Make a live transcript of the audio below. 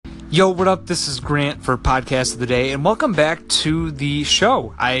Yo, what up? This is Grant for Podcast of the Day, and welcome back to the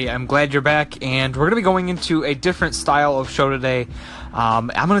show. I am glad you're back, and we're going to be going into a different style of show today. I'm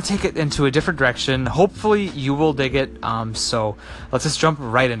going to take it into a different direction. Hopefully, you will dig it, so let's just jump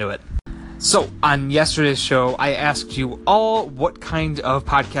right into it. So, on yesterday's show, I asked you all what kind of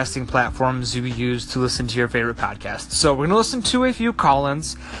podcasting platforms you use to listen to your favorite podcasts. So, we're going to listen to a few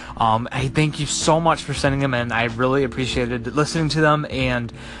call-ins. I thank you so much for sending them in. I really appreciated listening to them,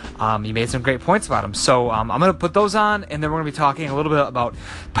 and you made some great points about them. So, I'm going to put those on, and then we're going to be talking a little bit about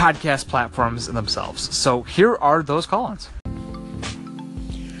podcast platforms themselves. So, here are those call-ins.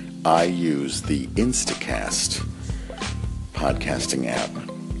 I use the Instacast podcasting app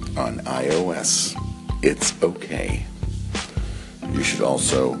on iOS. It's okay. You should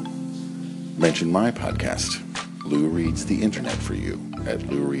also mention my podcast, Lou Reads the Internet for You, at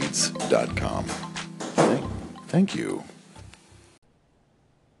loureads.com. Thank you.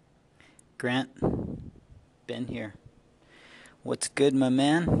 Grant, Ben here. What's good, my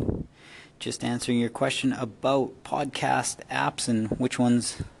man? Just answering your question about podcast apps and which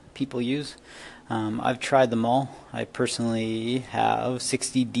ones people use. I've tried them all. I personally have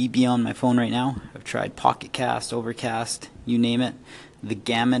 60 dB on my phone right now. I've tried Pocket Cast, Overcast, you name it. The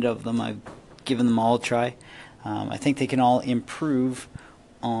gamut of them, I've given them all a try. I think they can all improve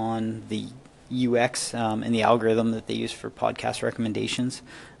on the UX and the algorithm that they use for podcast recommendations.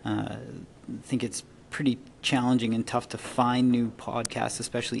 I think it's pretty challenging and tough to find new podcasts,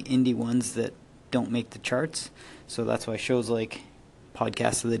 especially indie ones that don't make the charts. So that's why shows like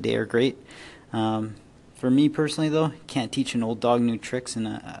Podcasts of the Day are great. For me personally, though, can't teach an old dog new tricks, and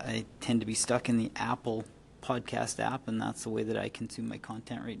I tend to be stuck in the Apple podcast app, and that's the way that I consume my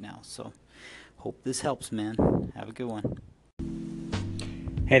content right now. So hope this helps, man. Have a good one.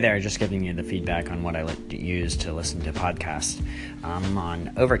 Hey there, just giving you the feedback on what I use to listen to podcasts. I'm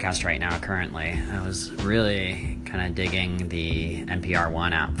on Overcast right now currently. I was really kind of digging the NPR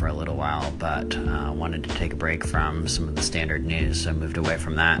One app for a little while, but wanted to take a break from some of the standard news, so I moved away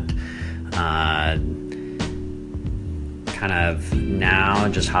from that. Kind of now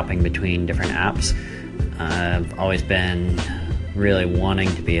just hopping between different apps. I've always been really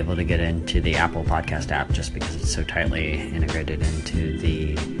wanting to be able to get into the Apple Podcast app just because it's so tightly integrated into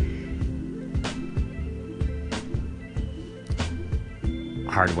the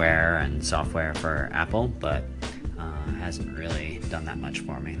hardware and software for Apple, but hasn't really done that much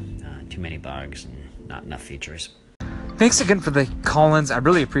for me. Too many bugs and not enough features. Thanks again for the call-ins. I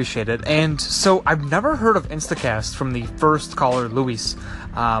really appreciate it. And so I've never heard of Instacast from the first caller, Luis.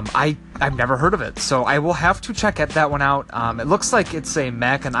 I've never heard of it, so I will have to check that one out. It looks like it's a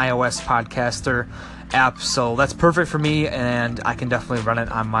Mac and iOS podcaster app, so that's perfect for me, and I can definitely run it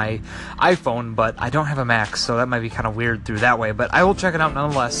on my iPhone, but I don't have a Mac, so that might be kind of weird through that way, but I will check it out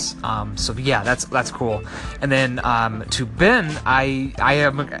nonetheless. So yeah, that's cool. And then to Ben, I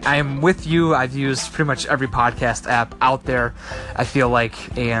am with you. I've used pretty much every podcast app out there, I feel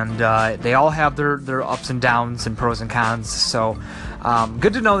like, and they all have their ups and downs and pros and cons, so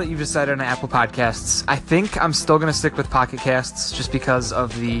good to know that you've decided on Apple Podcasts. I think I'm still going to stick with Pocket Casts just because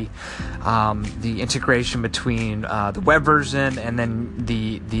of the integration between the web version and then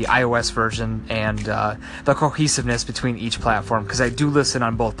the iOS version, and the cohesiveness between each platform, because I do listen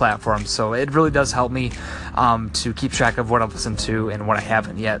on both platforms, so it really does help me to keep track of what I've listened to and what I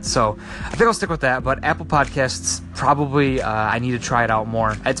haven't yet. So I think I'll stick with that, but Apple Podcasts, probably I need to try it out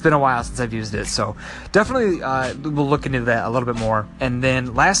more. It's been a while since I've used it, so definitely we'll look into that a little bit more. And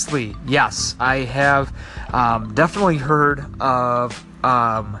then lastly, yes, I have definitely heard of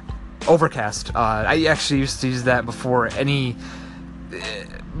Overcast. I actually used to use that before any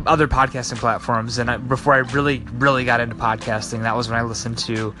other podcasting platforms, and before I really got into podcasting, that was when I listened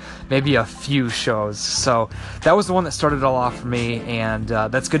to maybe a few shows. So that was the one that started it all off for me, and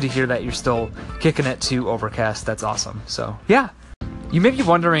that's good to hear that you're still kicking it to Overcast. That's awesome. So yeah. You may be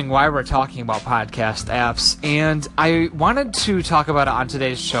wondering why we're talking about podcast apps, and I wanted to talk about it on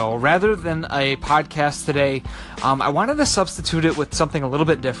today's show. Rather than a podcast today, I wanted to substitute it with something a little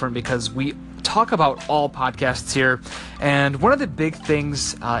bit different, because we talk about all podcasts here, and one of the big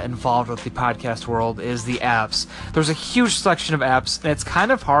things involved with the podcast world is the apps. There's a huge selection of apps, and it's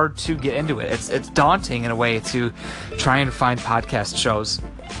kind of hard to get into it. It's daunting in a way to try and find podcast shows.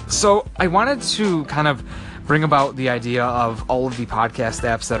 So I wanted to kind of bring about the idea of all of the podcast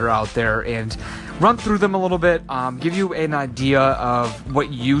apps that are out there, and run through them a little bit, give you an idea of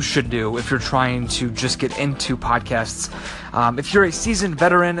what you should do if you're trying to just get into podcasts. If you're a seasoned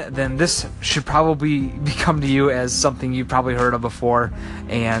veteran, then this should probably become to you as something you've probably heard of before,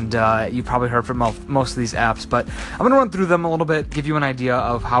 and you probably heard from most of these apps. But I'm going to run through them a little bit, give you an idea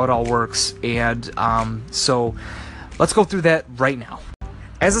of how it all works, and so let's go through that right now.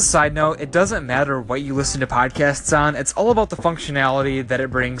 As a side note, it doesn't matter what you listen to podcasts on. It's all about the functionality that it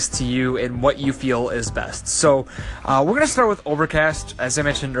brings to you and what you feel is best. So we're going to start with Overcast. As I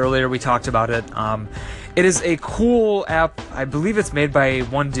mentioned earlier, we talked about it. It is a cool app. I believe it's made by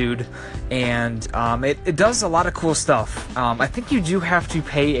one dude, and it does a lot of cool stuff. I think you do have to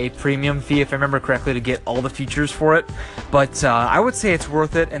pay a premium fee, if I remember correctly, to get all the features for it. But I would say it's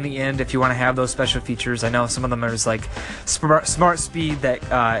worth it in the end if you want to have those special features. I know some of them are like smart speed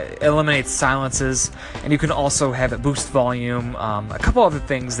that eliminates silences, and you can also have it boost volume. A couple other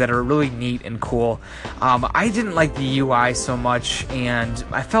things that are really neat and cool. I didn't like the UI so much, and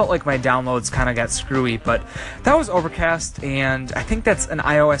I felt like my downloads kind of got screwy. But that was Overcast, and I think that's an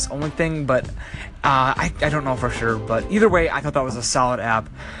iOS only thing, but I don't know for sure. But either way, I thought that was a solid app.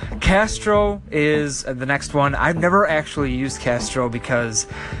 Castro is the next one. I've never actually used Castro because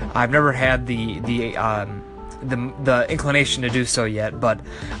I've never had the inclination to do so yet, but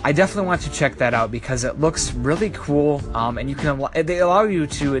I definitely want to check that out because it looks really cool, and they allow you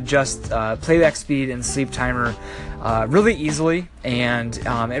to adjust playback speed and sleep timer really easily, and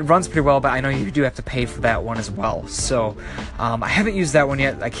it runs pretty well, but I know you do have to pay for that one as well. So I haven't used that one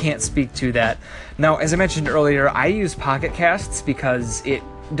yet. I can't speak to that. Now, as I mentioned earlier, I use Pocket Casts because it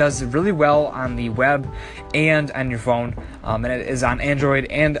does really well on the web and on your phone, and it is on Android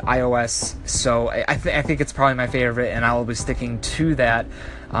and iOS, so I think it's probably my favorite, and I will be sticking to that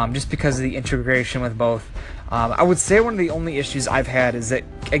just because of the integration with both. I would say one of the only issues I've had is that,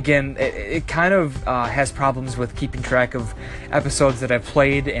 again, it kind of has problems with keeping track of episodes that I've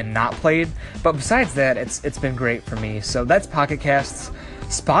played and not played, but besides that, it's been great for me. So that's Pocket Casts.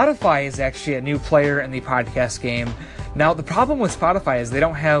 Spotify is actually a new player in the podcast game. Now, the problem with Spotify is they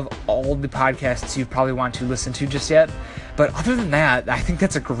don't have all the podcasts you probably want to listen to just yet. But other than that, I think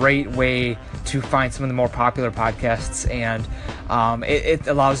that's a great way to find some of the more popular podcasts, and it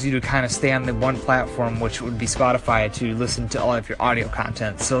allows you to kind of stay on the one platform, which would be Spotify, to listen to all of your audio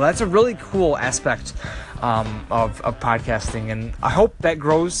content. So that's a really cool aspect of podcasting, and I hope that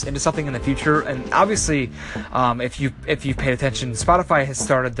grows into something in the future. And obviously, if you've paid attention, Spotify has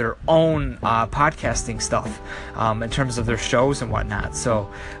started their own podcasting stuff in terms of their shows and whatnot.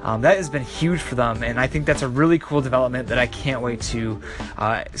 So that has been huge for them, and I think that's a really cool development that I can't wait to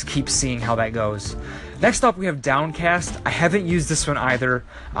keep seeing how that goes. Next up, we have Downcast. I haven't used this one either.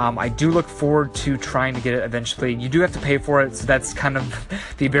 I do look forward to trying to get it eventually. You do have to pay for it, so that's kind of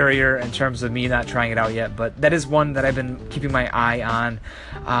the barrier in terms of me not trying it out yet. But that is one that I've been keeping my eye on.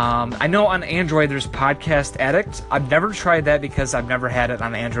 I know on Android there's Podcast Addict. I've never tried that because I've never had it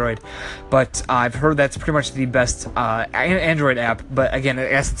on Android, but I've heard that's pretty much the best Android app. But again, I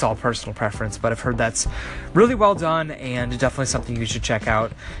guess it's all personal preference, but I've heard that's really well done and definitely something you should check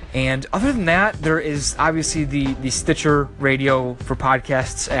out. And other than that, there is obviously the Stitcher Radio for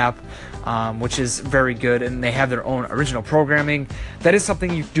Podcasts app, which is very good, and they have their own original programming. That is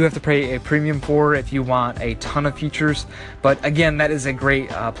something you do have to pay a premium for if you want a ton of features, but again, that is a great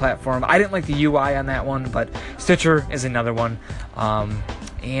platform. I didn't like the UI on that one, but Stitcher is another one.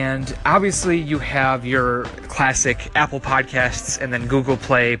 And obviously you have your classic Apple Podcasts and then Google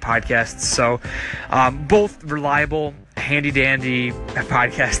Play Podcasts, so both reliable, handy-dandy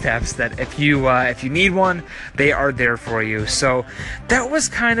podcast apps that if you need one, they are there for you. So that was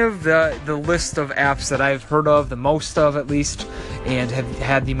kind of the list of apps that I've heard of, the most of at least, and have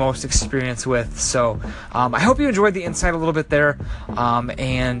had the most experience with. So I hope you enjoyed the insight a little bit there,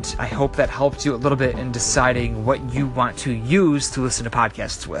 and I hope that helped you a little bit in deciding what you want to use to listen to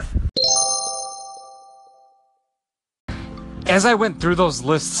podcasts with. As I went through those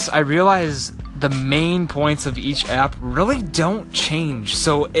lists, I realized the main points of each app really don't change.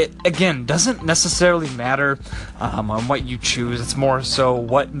 So it, again, doesn't necessarily matter on what you choose. It's more so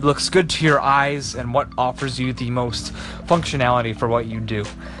what looks good to your eyes and what offers you the most functionality for what you do.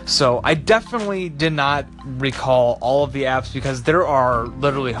 So I definitely did not recall all of the apps because there are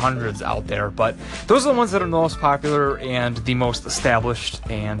literally hundreds out there, but those are the ones that are the most popular and the most established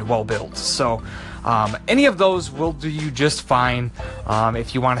and well built. So any of those will do you just fine.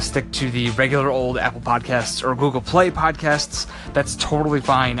 If you want to stick to the regular old Apple Podcasts or Google Play Podcasts, that's totally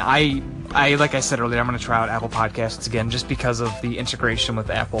fine. I like I said earlier, I'm going to try out Apple Podcasts again just because of the integration with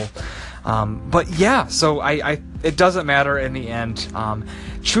Apple. But yeah, so it doesn't matter in the end.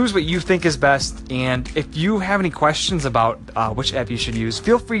 Choose what you think is best, and if you have any questions about which app you should use,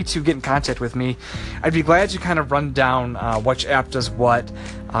 feel free to get in contact with me. I'd be glad to kind of run down which app does what,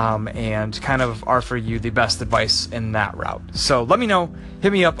 and kind of offer you the best advice in that route. So let me know.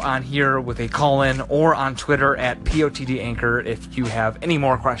 Hit me up on here with a call-in or on Twitter at POTDAnchor if you have any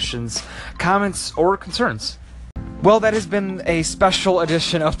more questions, comments, or concerns. Well, that has been a special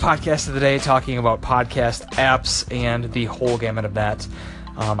edition of Podcast of the Day, talking about podcast apps and the whole gamut of that.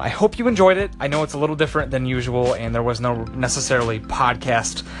 I hope you enjoyed it. I know it's a little different than usual, and there was no necessarily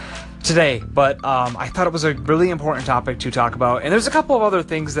podcast today, but I thought it was a really important topic to talk about, and there's a couple of other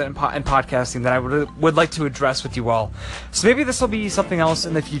things that in podcasting that I would like to address with you all. So maybe this will be something else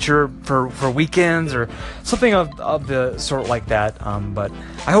in the future for weekends or something of the sort like that. But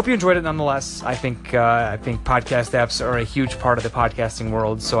I hope you enjoyed it nonetheless. I think podcast apps are a huge part of the podcasting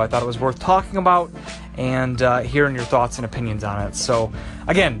world, so I thought it was worth talking about and hearing your thoughts and opinions on it. So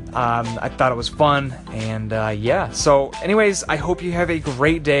again, I thought it was fun, and yeah. So anyways, I hope you have a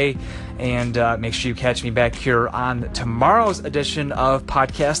great day, and make sure you catch me back here on tomorrow's edition of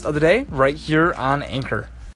Podcast of the Day right here on Anchor.